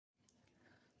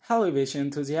Hello aviation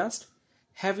enthusiast.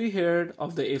 Have you heard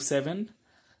of the F-7?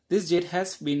 This jet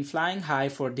has been flying high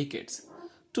for decades.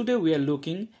 Today we are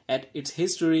looking at its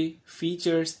history,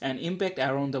 features and impact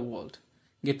around the world.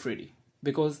 Get ready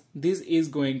because this is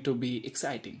going to be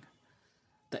exciting.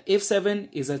 The F-7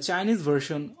 is a Chinese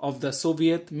version of the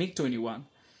Soviet MiG-21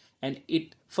 and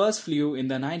it first flew in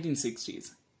the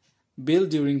 1960s. Built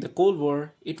during the Cold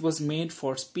War, it was made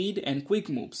for speed and quick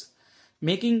moves,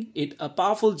 making it a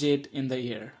powerful jet in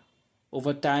the air.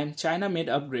 Over time, China made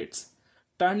upgrades,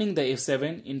 turning the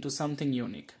F-7 into something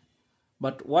unique.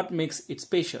 But what makes it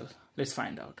special? Let's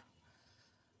find out.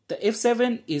 The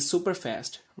F-7 is super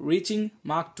fast, reaching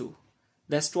Mach 2.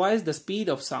 That's twice the speed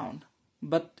of sound.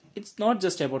 But it's not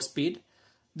just about speed.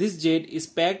 This jet is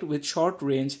packed with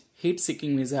short-range,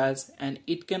 heat-seeking missiles and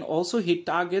it can also hit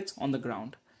targets on the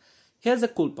ground. Here's the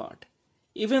cool part.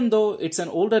 Even though it's an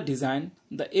older design,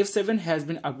 the F-7 has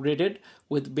been upgraded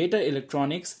with better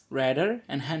electronics, radar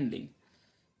and handling.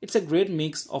 It's a great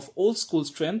mix of old school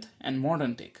strength and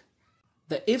modern tech.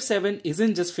 The F-7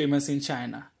 isn't just famous in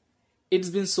China. It's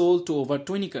been sold to over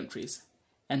 20 countries.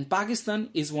 And Pakistan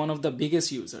is one of the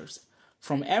biggest users.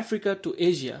 From Africa to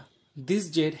Asia, this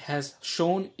jet has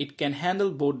shown it can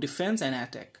handle both defense and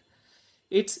attack.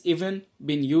 It's even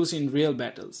been used in real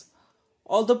battles.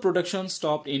 Although production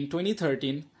stopped in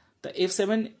 2013, the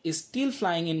F-7 is still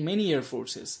flying in many air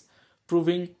forces,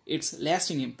 proving its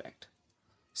lasting impact.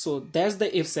 So that's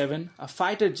the F-7, a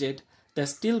fighter jet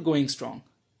that's still going strong.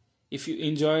 If you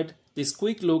enjoyed this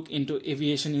quick look into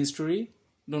aviation history,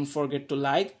 don't forget to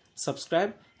like,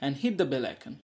 subscribe and hit the bell icon.